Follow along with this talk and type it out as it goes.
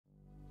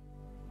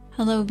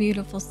Hello,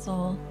 beautiful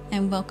soul,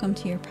 and welcome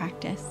to your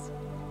practice.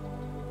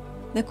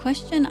 The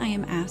question I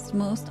am asked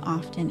most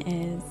often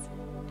is,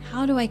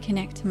 how do I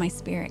connect to my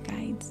spirit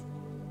guides?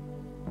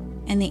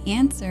 And the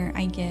answer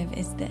I give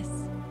is this: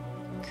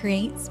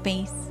 create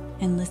space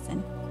and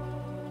listen.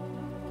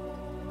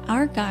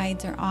 Our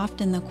guides are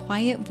often the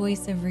quiet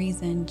voice of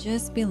reason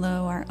just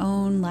below our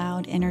own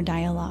loud inner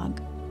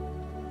dialogue.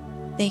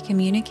 They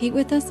communicate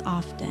with us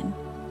often.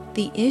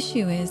 The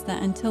issue is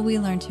that until we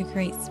learn to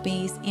create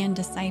space and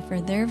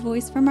decipher their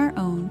voice from our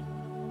own,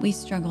 we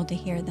struggle to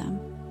hear them.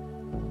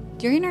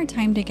 During our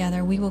time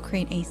together, we will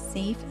create a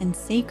safe and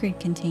sacred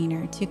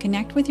container to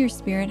connect with your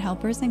spirit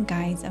helpers and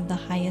guides of the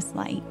highest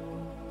light.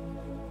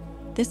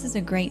 This is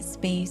a great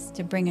space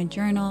to bring a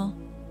journal,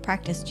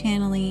 practice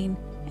channeling,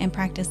 and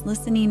practice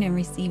listening and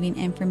receiving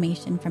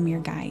information from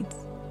your guides.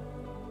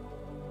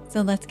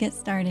 So let's get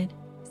started.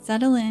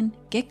 Settle in,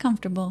 get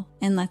comfortable,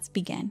 and let's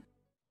begin.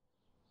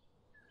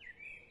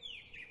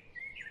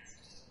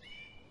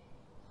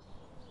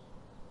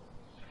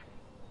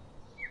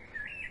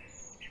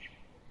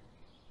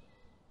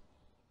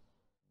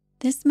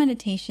 This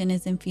meditation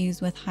is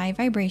infused with high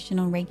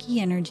vibrational Reiki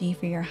energy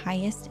for your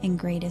highest and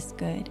greatest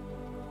good.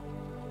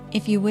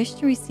 If you wish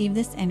to receive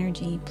this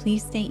energy,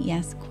 please state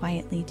yes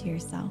quietly to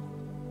yourself.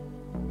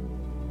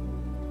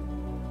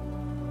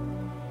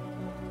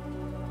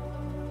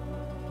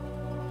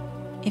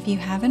 If you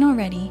haven't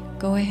already,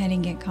 go ahead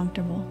and get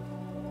comfortable.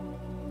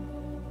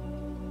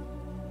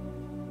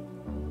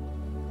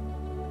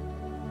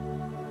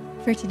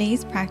 For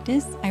today's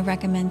practice, I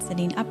recommend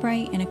sitting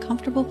upright in a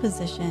comfortable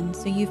position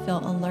so you feel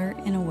alert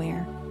and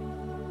aware.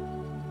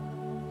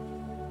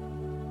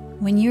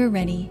 When you are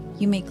ready,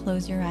 you may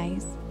close your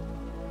eyes.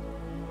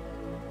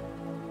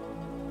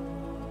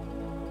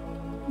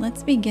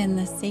 Let's begin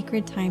this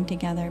sacred time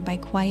together by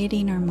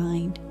quieting our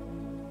mind.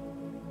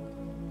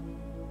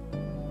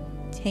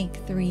 Take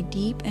 3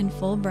 deep and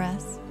full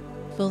breaths,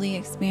 fully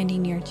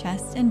expanding your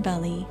chest and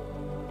belly,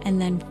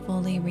 and then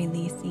fully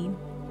releasing.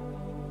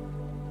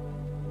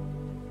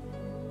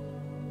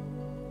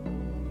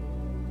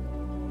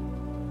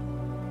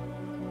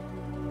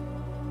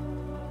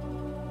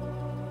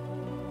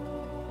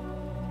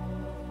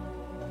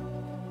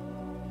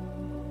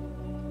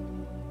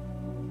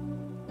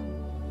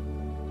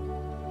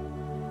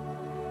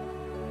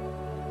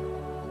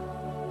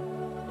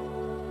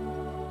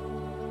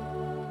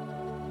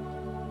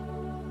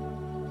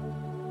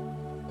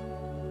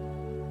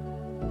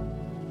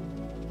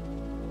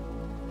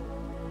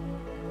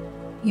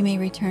 You may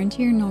return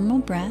to your normal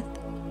breath.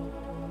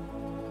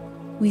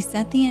 We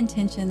set the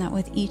intention that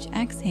with each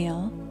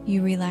exhale,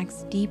 you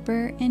relax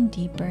deeper and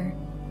deeper.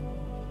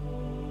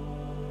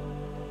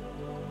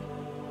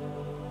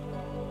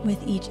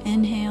 With each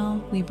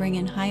inhale, we bring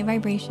in high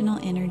vibrational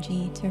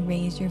energy to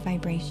raise your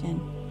vibration.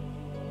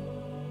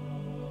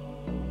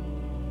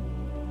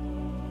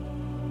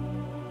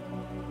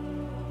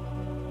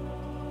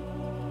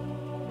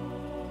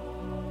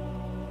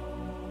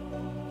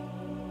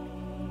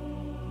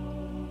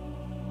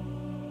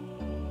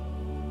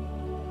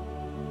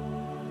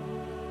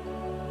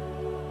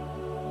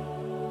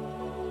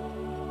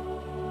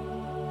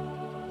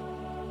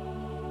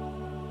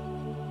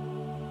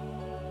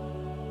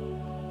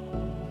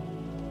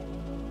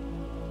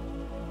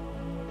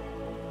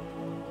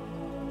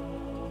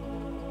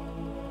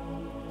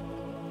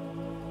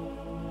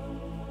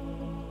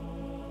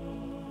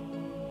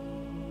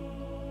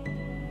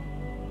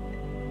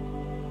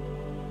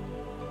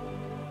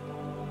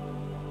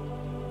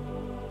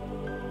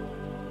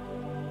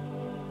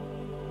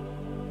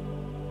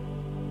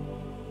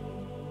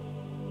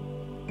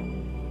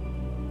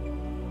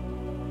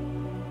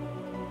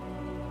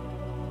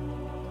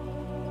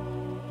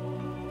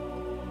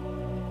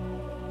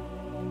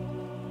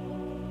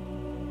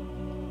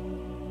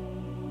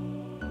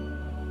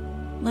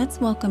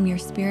 Let's welcome your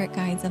spirit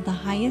guides of the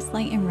highest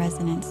light and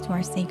resonance to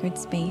our sacred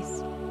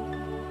space.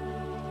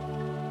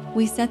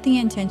 We set the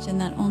intention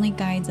that only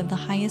guides of the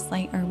highest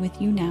light are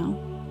with you now.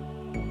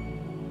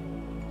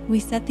 We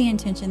set the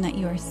intention that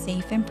you are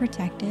safe and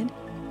protected.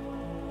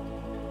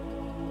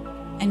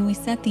 And we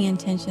set the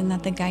intention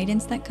that the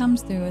guidance that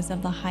comes through is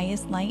of the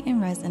highest light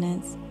and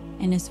resonance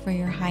and is for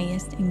your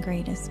highest and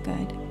greatest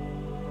good.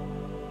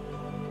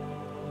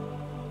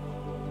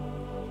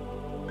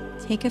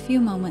 Take a few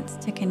moments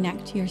to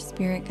connect to your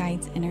spirit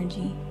guide's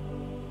energy.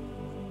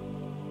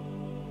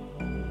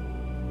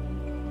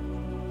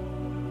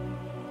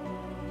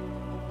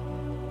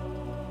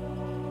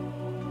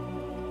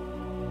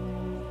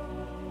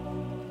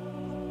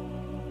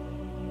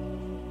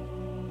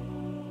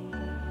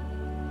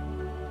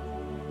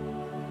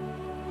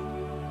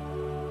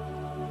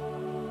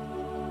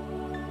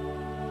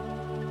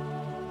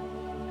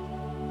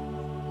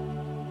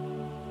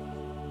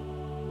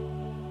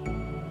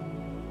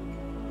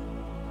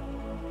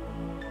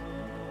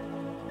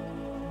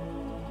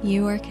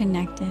 You are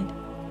connected.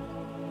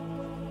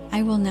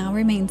 I will now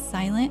remain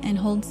silent and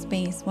hold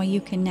space while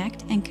you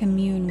connect and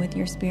commune with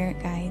your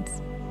spirit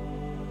guides.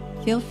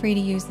 Feel free to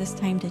use this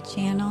time to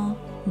channel,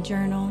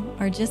 journal,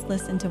 or just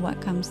listen to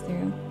what comes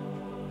through.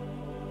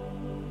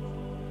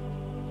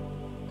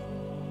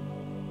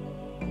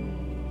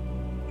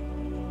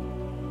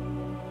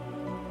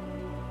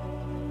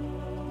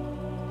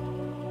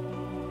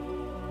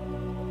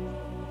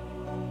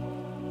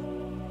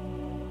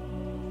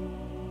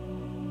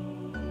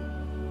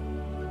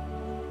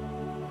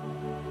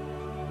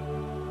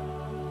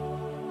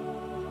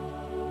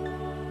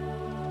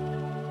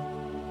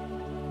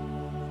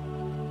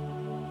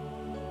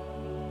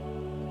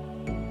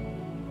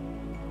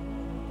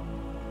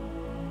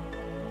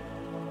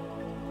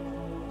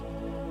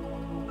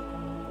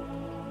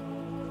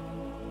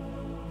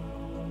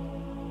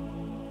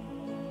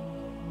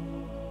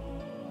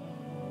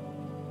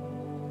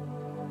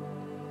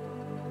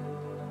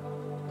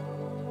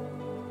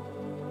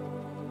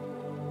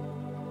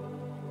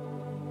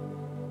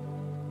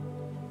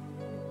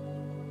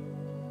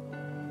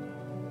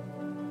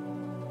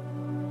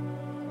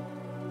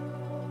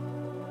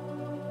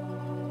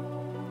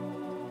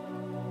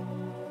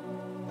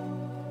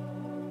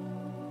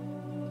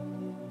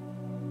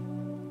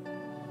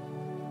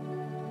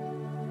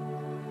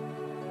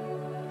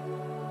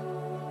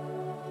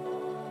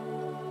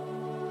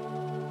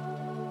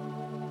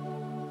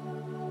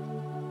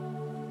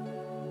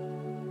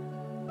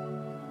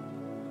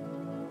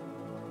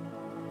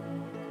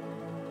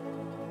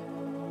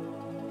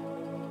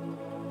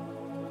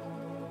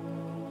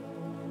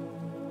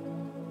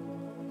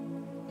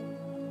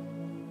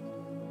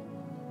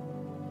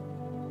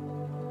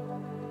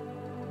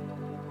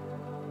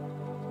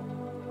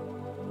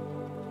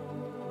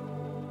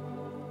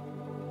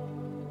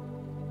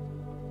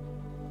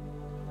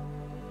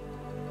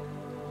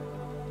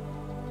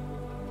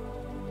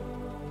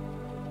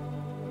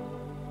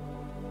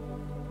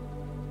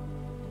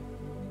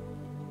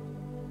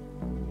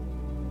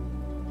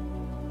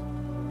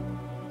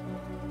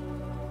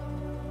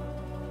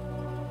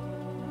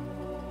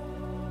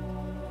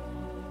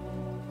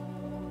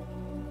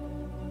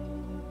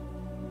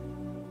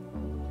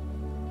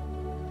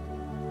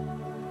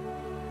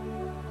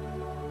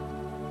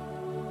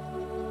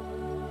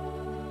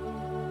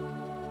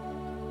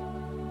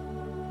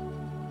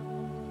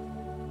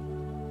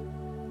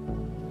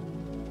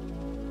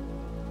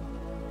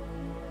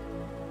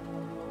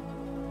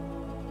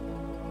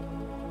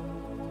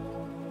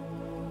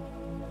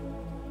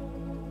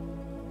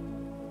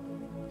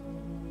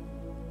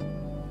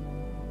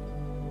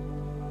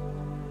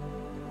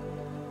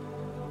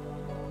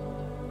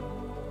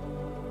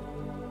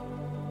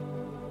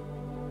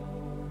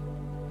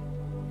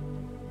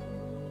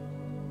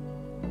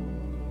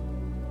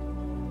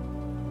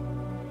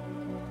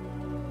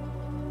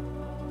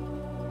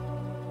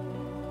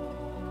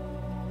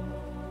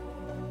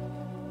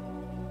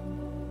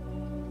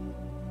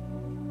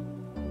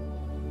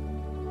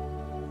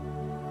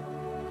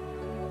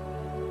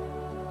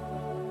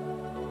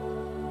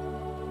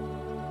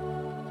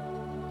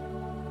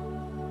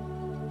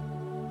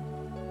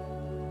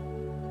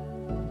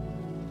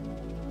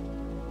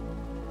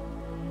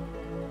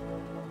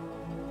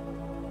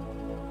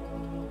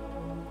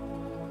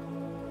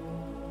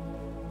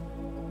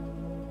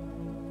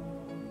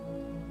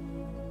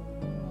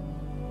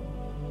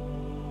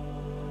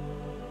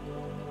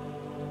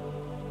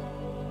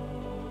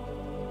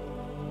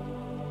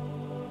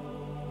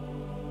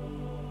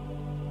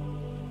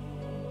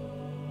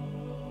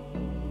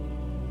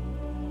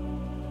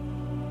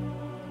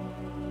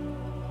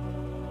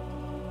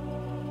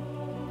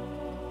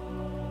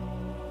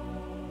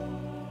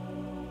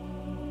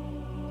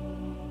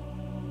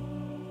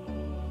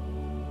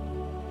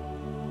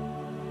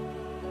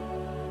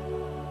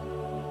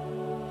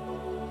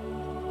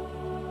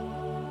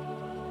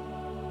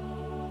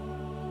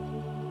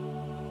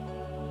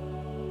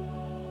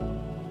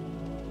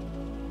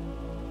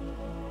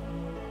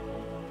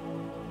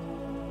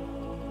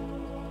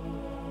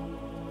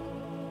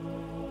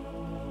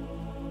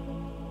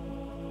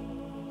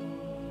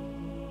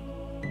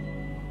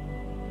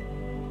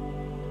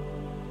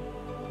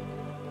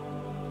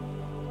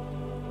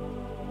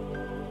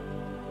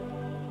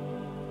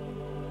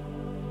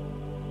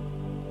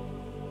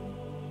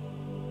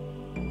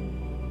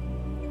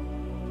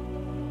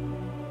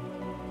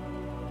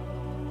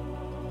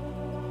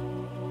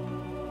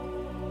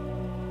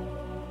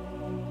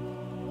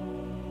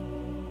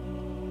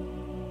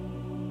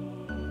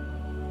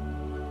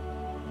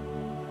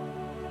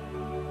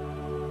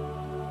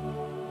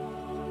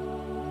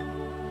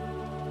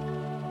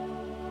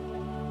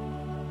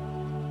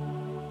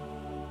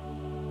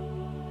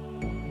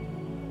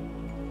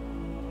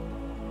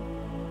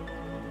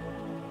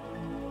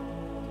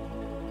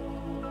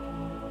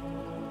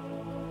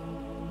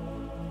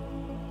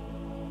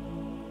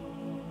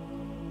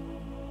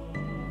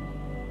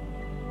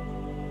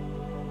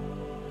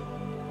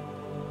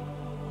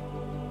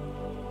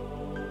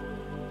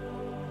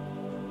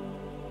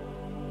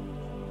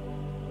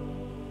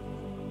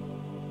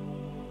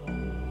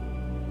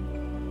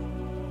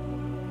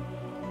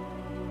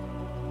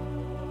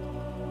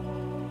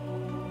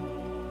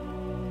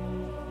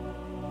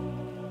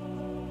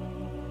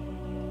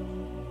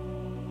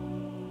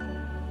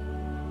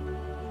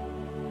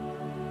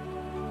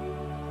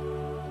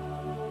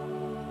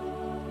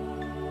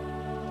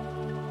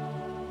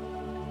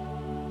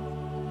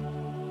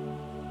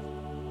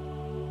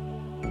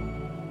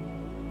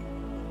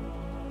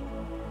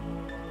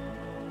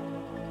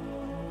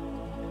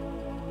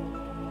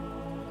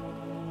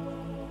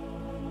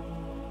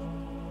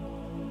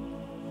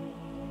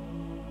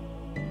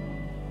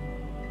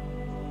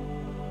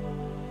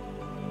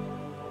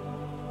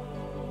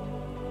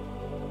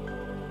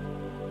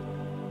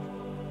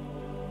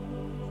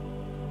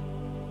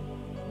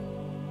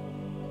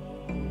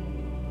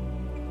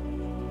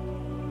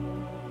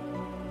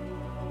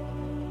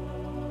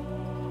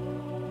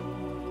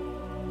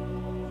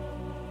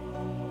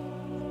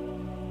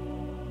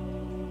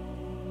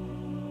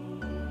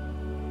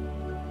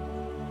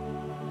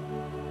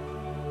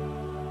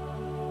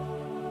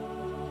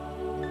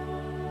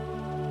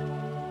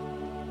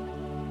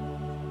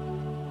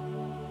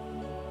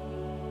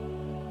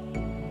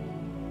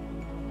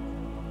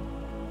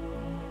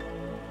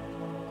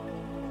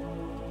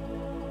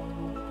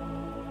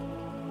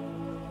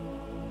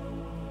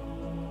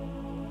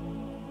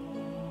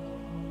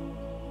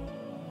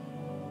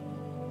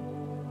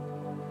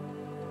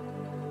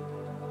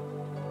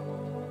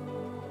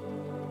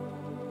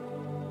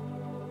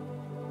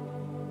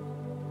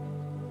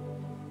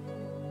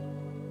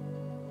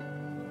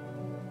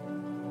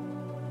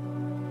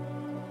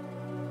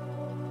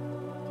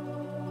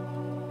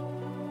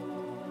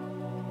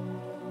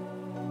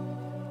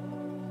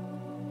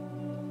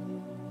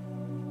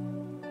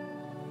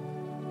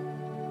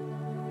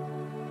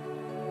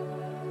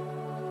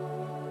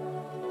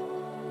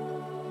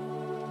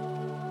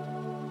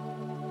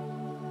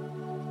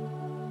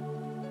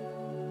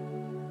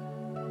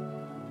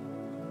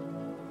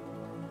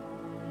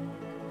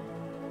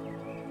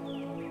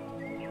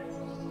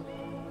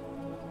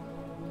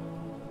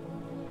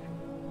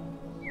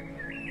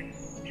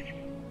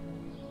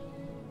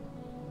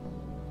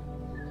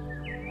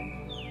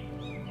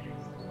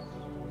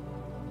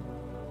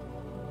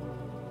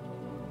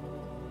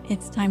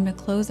 It's time to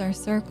close our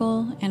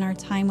circle and our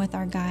time with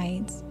our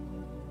guides.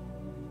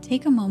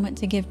 Take a moment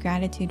to give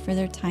gratitude for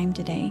their time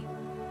today.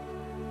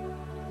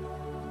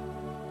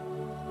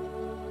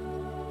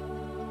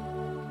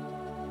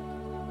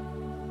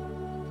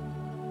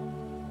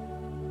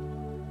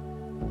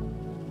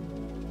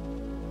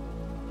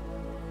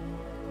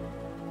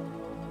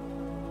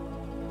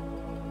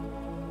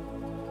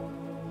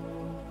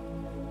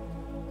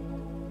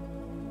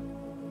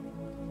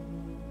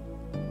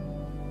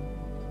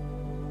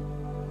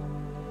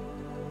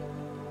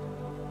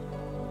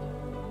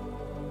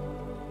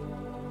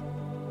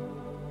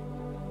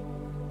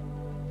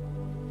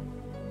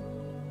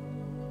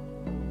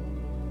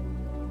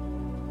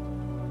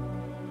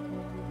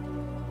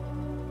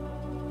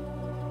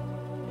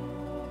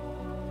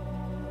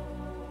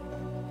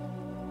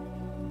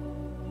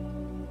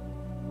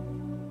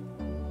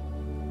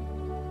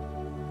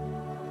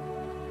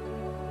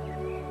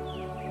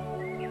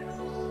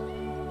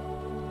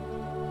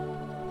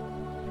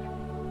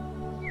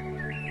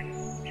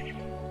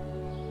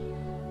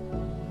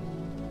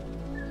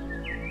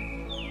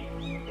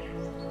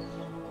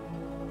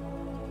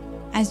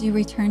 As you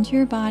return to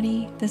your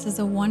body, this is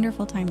a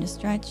wonderful time to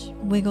stretch,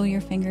 wiggle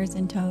your fingers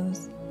and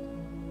toes.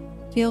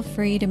 Feel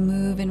free to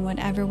move in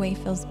whatever way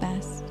feels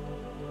best.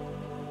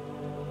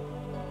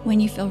 When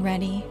you feel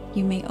ready,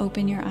 you may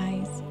open your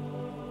eyes.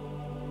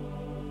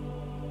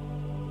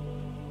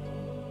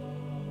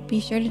 Be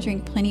sure to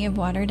drink plenty of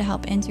water to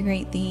help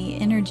integrate the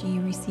energy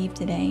you received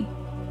today.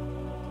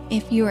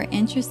 If you are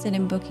interested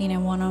in booking a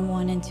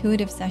one-on-one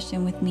intuitive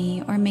session with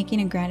me or making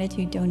a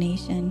gratitude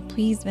donation,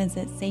 please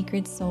visit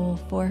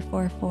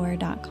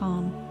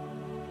sacredsoul444.com.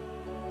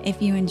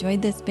 If you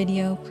enjoyed this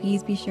video,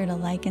 please be sure to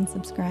like and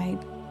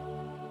subscribe.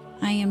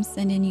 I am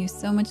sending you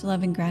so much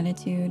love and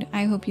gratitude.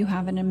 I hope you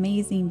have an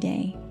amazing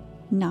day.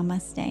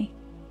 Namaste.